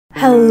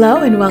Hello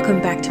and welcome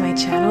back to my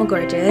channel,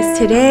 gorgeous.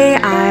 Today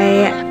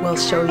I will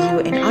show you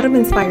an autumn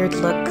inspired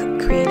look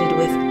created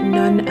with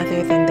none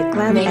other than the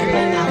Glam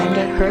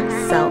editor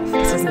herself.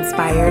 This was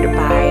inspired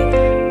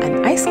by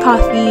an iced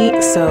coffee,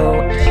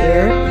 so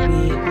here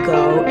we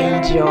go.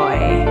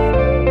 Enjoy.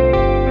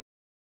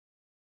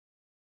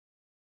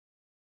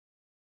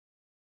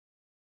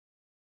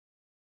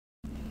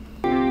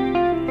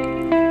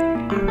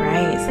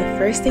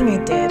 First thing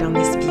I did on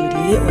this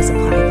beauty was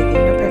apply the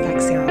Lunar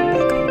Perfect Serum by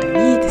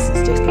Gabbie. This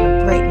is just going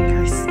to brighten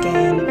her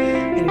skin,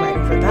 and right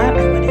over that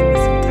I went in with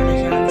some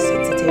Grenadines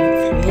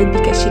sensitive fluid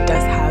because she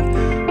does have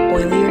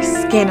oilier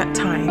skin at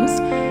times.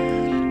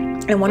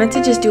 I wanted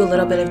to just do a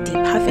little bit of deep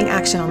puffing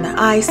action on the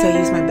eye, so I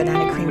used my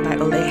Banana Cream by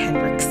Ole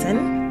Henriksen,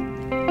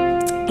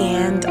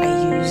 and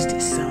I used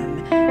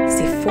some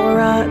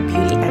Sephora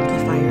Beauty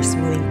Amplifier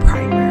Smoothing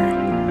Primer.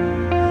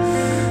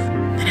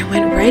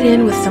 Went right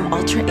in with some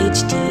Ultra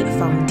HD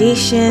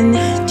foundation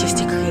just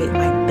to create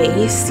my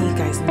base. You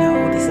guys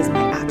know this is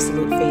my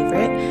absolute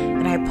favorite,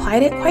 and I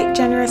applied it quite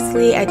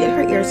generously. I did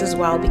her ears as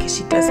well because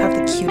she does have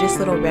the cutest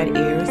little red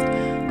ears,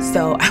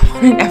 so I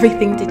wanted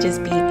everything to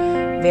just be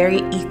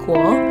very equal.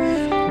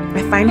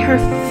 I find her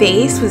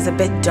face was a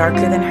bit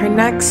darker than her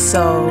neck,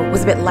 so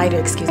was a bit lighter,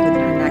 excuse me, than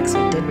her neck, so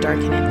I did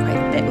darken it quite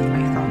a bit with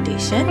my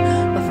foundation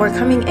before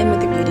coming in with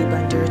the beauty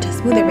blender to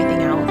smooth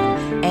everything out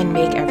and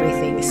make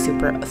everything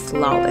super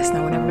flawless.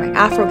 Now whenever my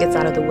afro gets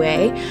out of the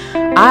way,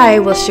 I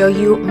will show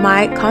you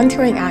my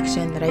contouring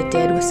action that I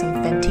did with some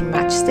Fenty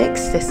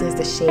matchsticks. This is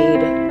the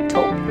shade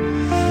Taupe.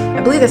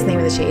 I believe that's the name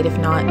of the shade. If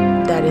not,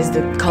 that is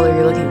the color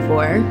you're looking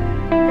for.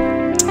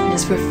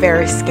 Just for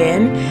fairer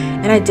skin.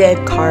 And I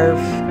did carve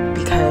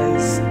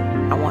because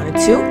I wanted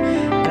to.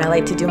 And I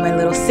like to do my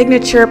little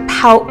signature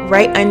pout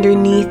right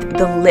underneath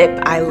the lip.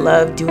 I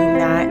love doing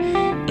that.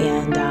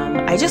 And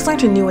I just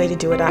learned a new way to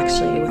do it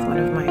actually with one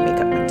of my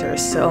makeup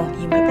mentors, so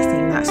you might be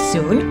seeing that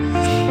soon.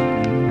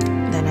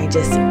 Then I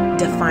just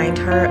defined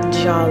her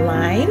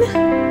jawline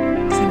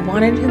because I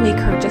wanted to make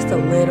her just a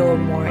little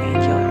more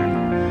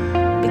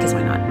angular, because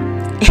why not?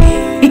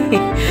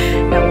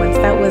 Now once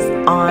that was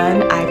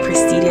on, I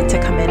proceeded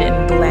to come in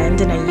and blend,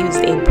 and I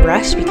used a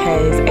brush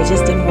because I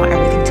just didn't want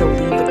everything to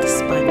leave with the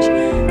sponge.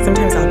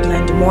 Sometimes I'll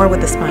blend more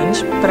with the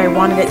sponge, but I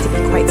wanted it to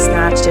be quite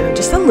snatched and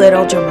just a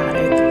little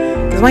dramatic,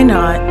 because why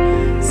not?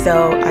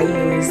 So I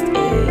used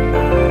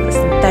a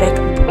synthetic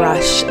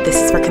brush. This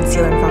is for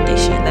concealer and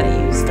foundation that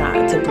I used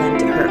to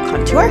blend her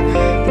contour.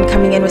 Then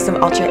coming in with some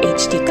Ultra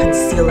HD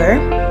concealer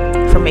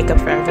from Makeup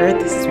Forever.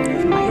 This is one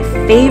of my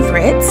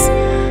favorites.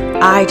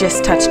 I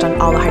just touched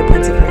on all the high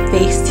points of her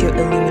face to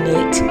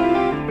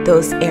illuminate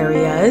those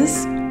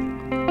areas,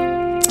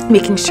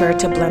 making sure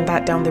to blend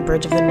that down the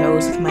bridge of the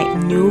nose with my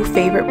new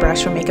favorite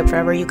brush from Makeup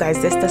Forever. You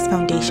guys, this does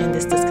foundation,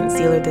 this does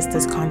concealer, this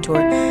does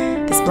contour,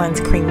 this blends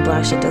cream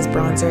blush, it does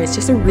bronzer. It's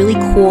just a really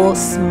cool,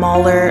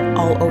 smaller,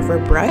 all-over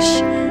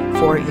brush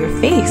for your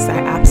face. I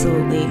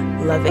absolutely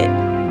love it.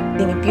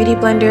 Using a beauty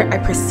blender, I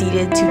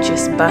proceeded to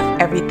just buff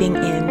everything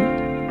in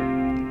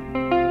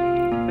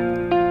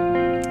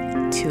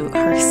to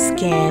her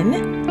skin.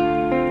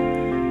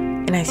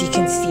 And as you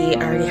can see,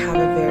 I already have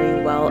a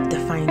very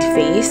well-defined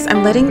face.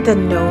 I'm letting the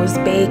nose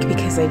bake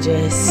because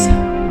it's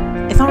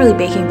not really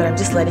baking, but I'm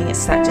just letting it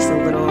set just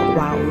a little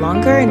while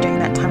longer. And during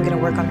that time, I'm going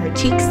to work on her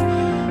cheeks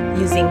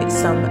using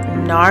some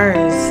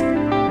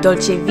NARS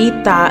Dolce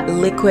Vita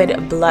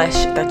liquid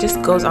blush that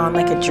just goes on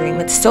like a dream.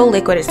 It's so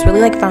liquid, it's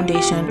really like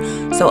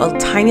foundation, so a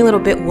tiny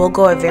little bit will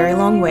go a very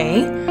long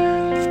way,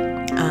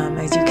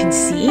 as you can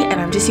see. And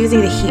I'm just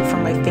using the heat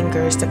from my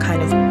fingers to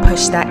kind of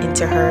push that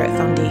into her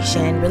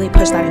foundation, really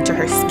push that into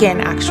her skin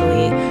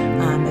actually,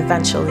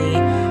 eventually,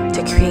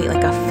 to create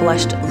like a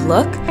flushed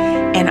look.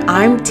 And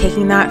I'm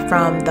taking that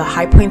from the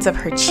high points of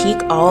her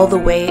cheek all the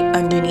way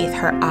underneath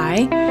her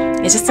eye.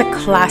 It's just a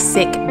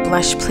classic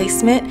blush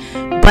placement,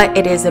 but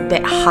it is a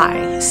bit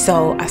high.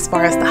 So as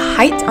far as the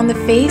height on the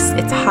face,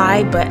 it's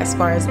high, but as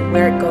far as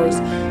where it goes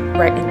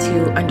right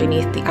into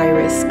underneath the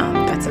iris,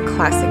 that's a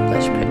classic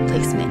blush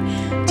placement.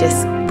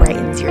 Just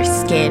brightens your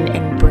skin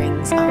and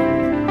brings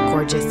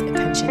gorgeous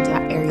attention to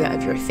that area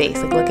of your face.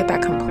 Like, look at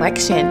that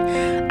complexion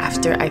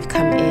after I've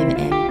come in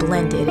and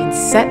blended and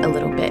set a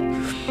little bit.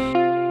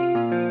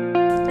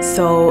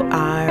 So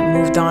I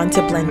moved on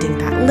to blending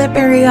that lip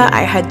area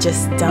I had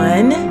just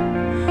done,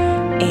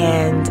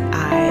 and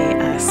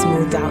I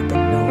smoothed out the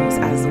nose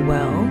as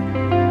well.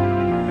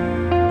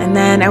 And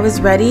then I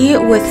was ready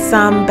with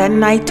some Ben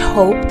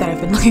Taupe that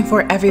I've been looking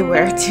for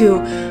everywhere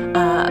to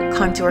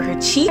contour her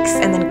cheeks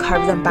and then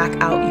carve them back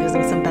out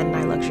using some Ben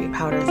Luxury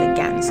powders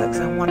again. So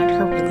I wanted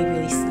her really,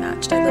 really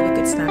snatched. I love a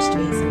good snatched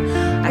face,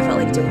 and I felt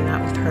like doing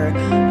that with her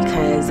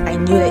because I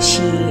knew that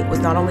she was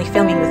not only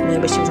filming with me,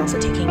 but she was also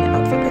taking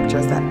outfit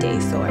pictures that day.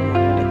 So I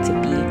wanted it to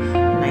be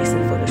nice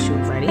and photo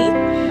shoot ready.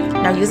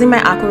 Now using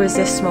my Aqua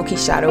Resist Smoky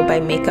Shadow by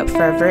Makeup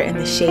Forever in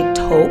the shade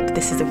Taupe.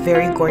 This is a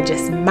very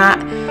gorgeous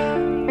matte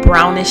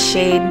brownish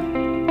shade.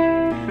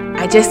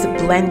 I just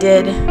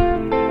blended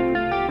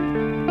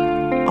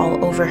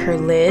all over her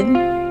lid.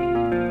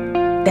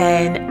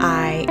 Then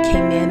I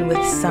came in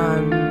with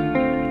some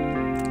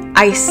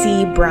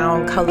icy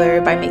brown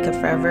color by Makeup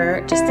Forever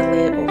just to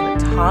lay it over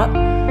top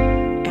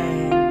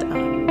and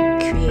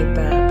create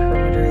the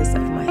perimeters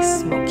of my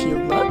smoky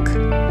look.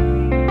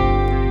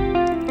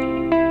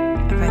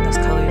 I find those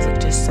colors look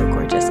just so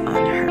gorgeous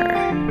on her.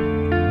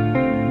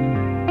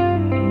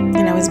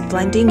 And I was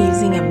blending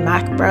using a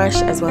MAC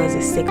brush as well as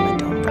a Sigma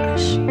Dome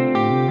brush.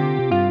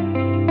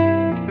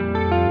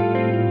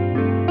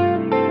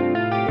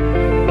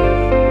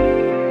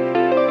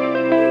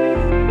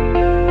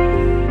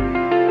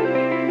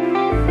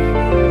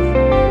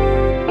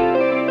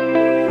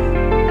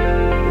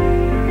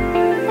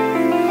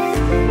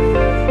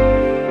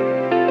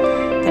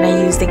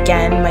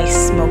 Again, my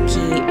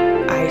smoky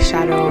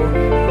eyeshadow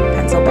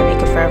pencil by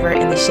Makeup Forever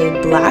in the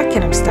shade Black,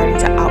 and I'm starting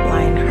to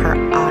outline her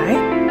eye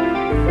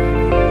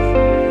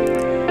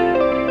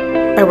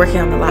by working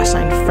on the lash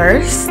line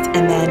first,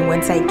 and then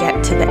once I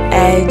get to the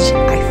edge,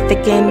 I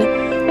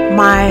thicken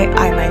my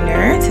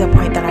eyeliner to the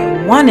point that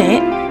I want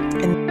it.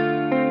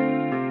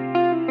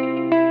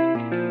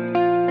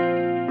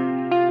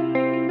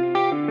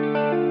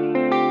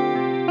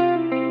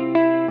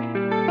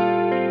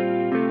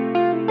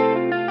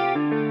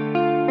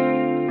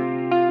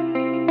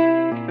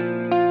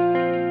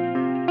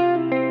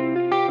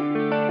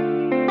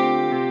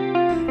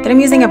 Then I'm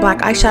using a black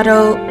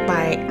eyeshadow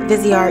by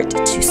Viseart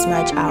to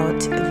smudge out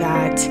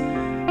that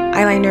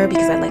eyeliner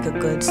because I like a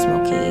good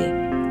smoky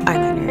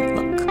eyeliner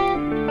look.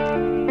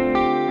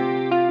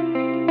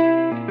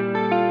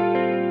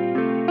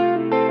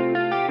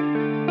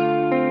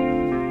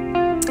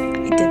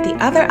 I did the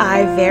other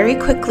eye very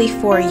quickly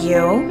for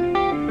you,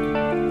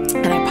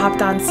 and I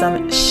popped on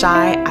some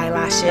Shy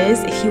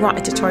eyelashes. If you want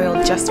a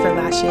tutorial just for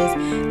lashes,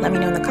 let me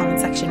know in the comment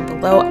section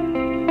below.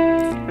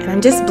 And I'm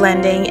just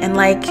blending, and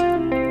like,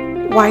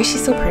 why is she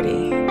so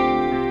pretty?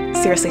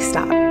 Seriously,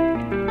 stop.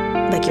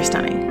 Like, you're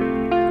stunning.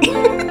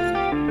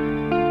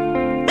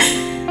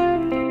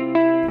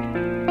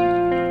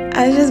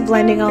 I was just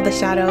blending all the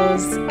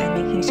shadows and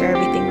making sure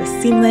everything was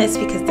seamless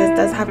because this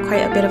does have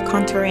quite a bit of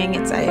contouring.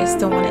 I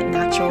still want it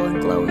natural and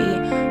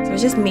glowy. So I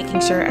was just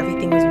making sure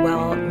everything was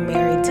well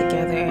married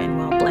together and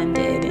well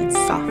blended and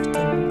soft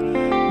and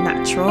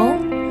natural.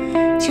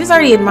 She was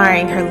already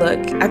admiring her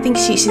look. I think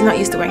she's not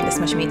used to wearing this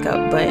much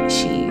makeup, but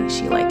she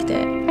liked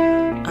it.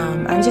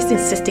 I'm just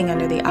insisting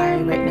under the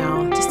eye right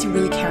now just to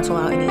really cancel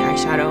out any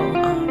eyeshadow,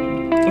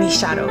 any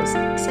shadows,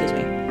 excuse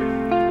me.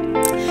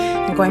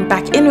 I'm going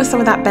back in with some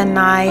of that Ben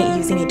Nye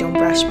using a dome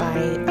brush by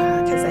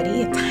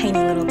Kazeti, a tiny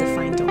little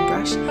defined dome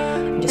brush.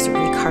 I'm just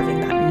really carving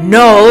that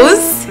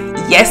nose.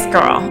 Yes,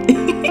 girl.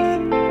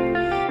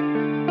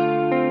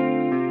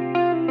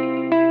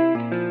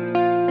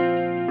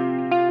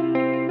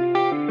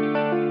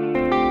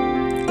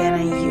 Then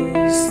I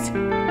used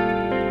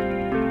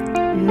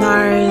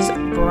NARS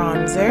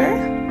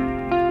bronzer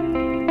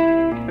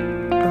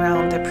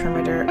around the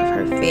perimeter of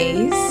her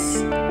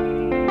face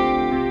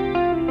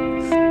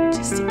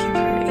just to give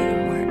her a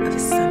more of a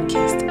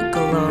sun-kissed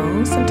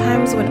glow.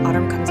 Sometimes when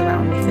autumn comes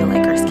around we feel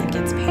like our skin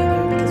gets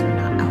paler because we're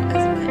not out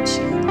as much,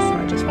 and so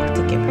I just wanted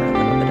to give her a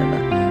little bit of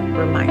a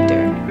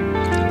reminder.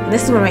 And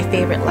this is one of my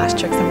favorite lash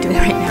tricks I'm doing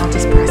right now,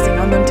 just pressing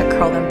on them to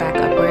curl them back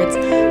upwards.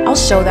 I'll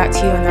show that to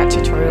you in that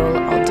tutorial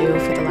I'll do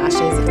for the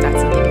lashes if that's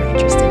something you're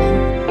interested in.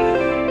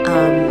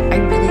 I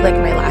really like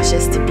my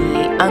lashes to be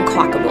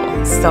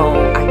unclockable, so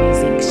I'm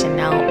using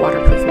Chanel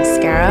waterproof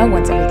mascara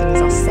once everything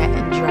is all set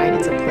and dried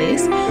into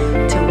place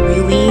to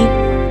really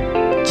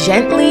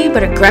gently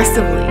but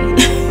aggressively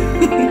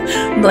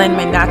blend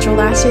my natural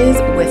lashes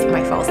with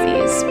my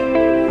falsies.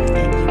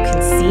 And you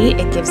can see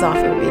it gives a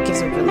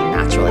really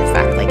natural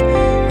effect. Like,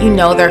 you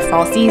know they're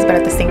falsies, but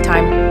at the same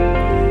time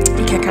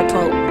you can't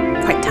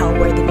quite tell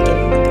where they begin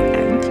and where they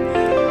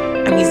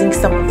end. I'm using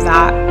some of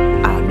that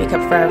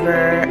Makeup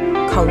Forever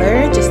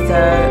color just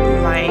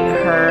to line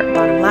her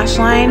bottom lash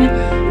line,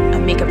 a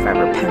Makeup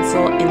Forever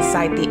pencil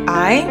inside the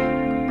eye,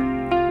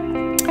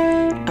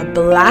 a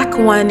black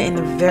one in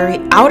the very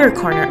outer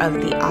corner of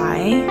the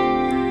eye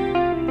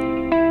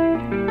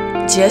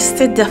just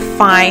to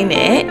define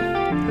it,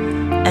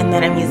 and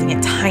then I'm using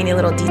a tiny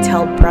little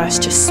detailed brush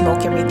to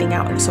smoke everything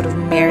out and sort of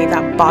marry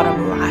that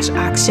bottom lash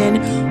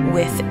action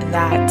with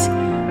that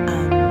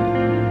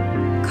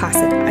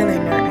classic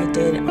eyeliner I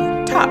did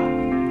on top.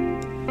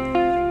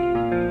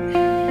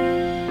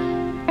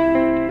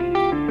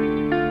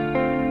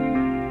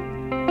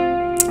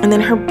 And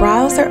then her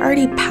brows are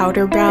already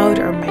powder browed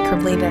or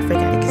microbladed. I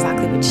forget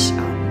exactly which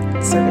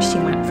service she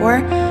went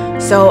for.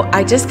 So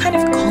I just kind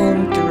of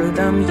combed through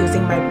them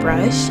using my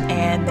brush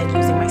and then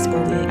using my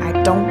spoolie.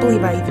 I don't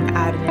believe I even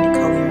added any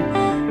color.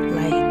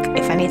 Like,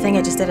 if anything,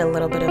 I just did a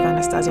little bit of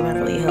Anastasia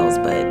Beverly Hills,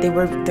 but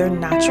they're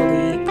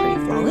naturally pretty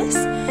flawless.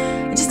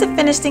 And just to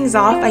finish things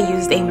off, I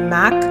used a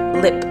MAC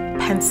lip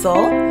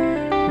pencil.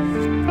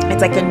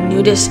 It's like a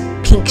nudish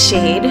pink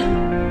shade.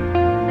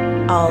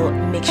 I'll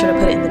make sure to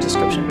put it in the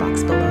description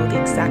box below, the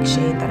exact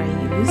shade that I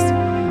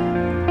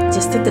used,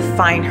 just to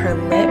define her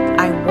lip.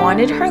 I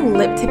wanted her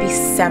lip to be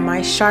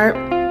semi-sharp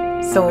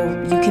so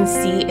you can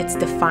see it's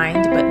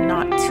defined but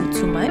not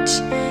too much.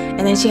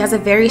 And then she has a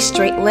very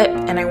straight lip,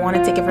 and I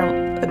wanted to give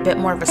her a bit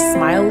more of a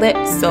smile lip,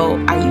 so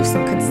I used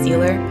some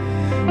concealer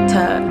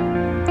to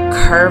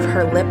curve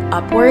her lip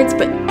upwards,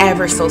 but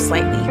ever so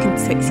slightly. You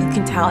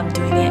can tell I'm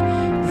doing it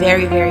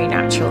very, very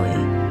naturally.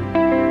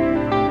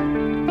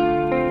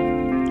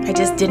 I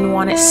just didn't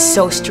want it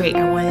so straight.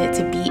 I wanted it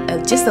to be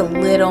just a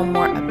little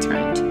more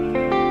upturned.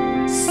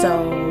 So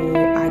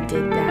I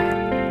did that.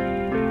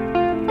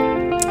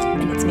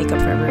 And it's Makeup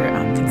Forever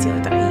concealer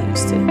that I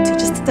used to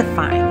just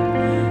define.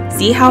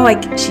 See how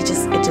like it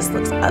just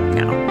looks up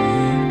now.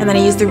 And then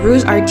I used the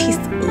Rouge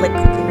Artiste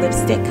liquid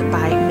lipstick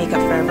by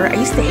Makeup Forever. I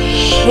used to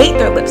hate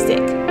their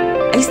lipstick.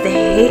 I used to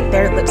hate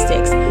their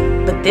lipsticks,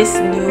 but this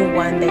new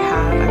one they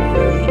have, I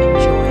really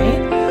enjoy.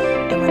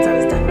 And once I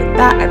was done with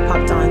that, I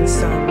popped on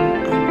some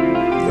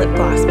lip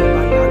gloss by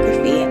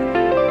Biography,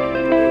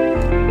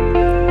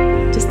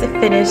 just to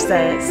finish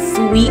the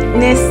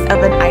sweetness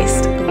of an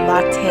iced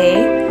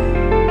latte,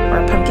 or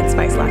a pumpkin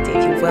spice latte,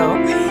 if you will.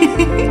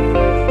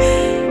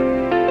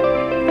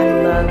 I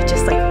love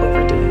just like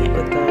overdoing it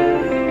with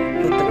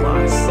the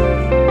gloss.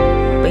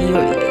 But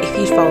if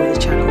you follow the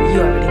channel, you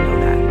already know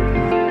that.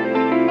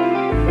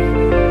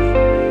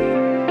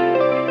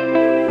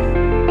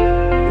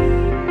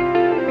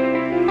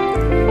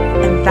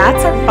 And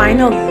that's our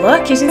final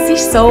look. You can see,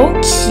 so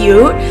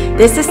cute.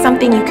 This is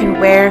something you can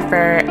wear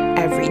for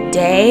every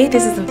day.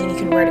 This is something you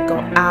can wear to go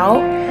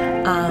out.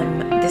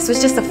 This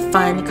was just a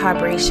fun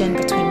collaboration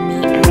between me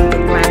and the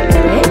Glam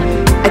edit.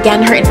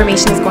 Again, her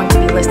information is going to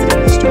be listed in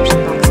the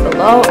description box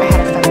below. I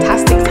had a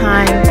fantastic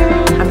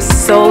time. I'm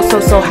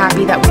so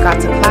happy that we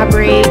got to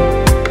collaborate.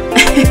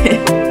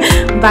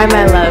 Bye,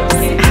 my loves.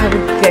 Have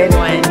a good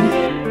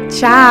one.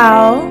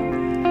 Ciao.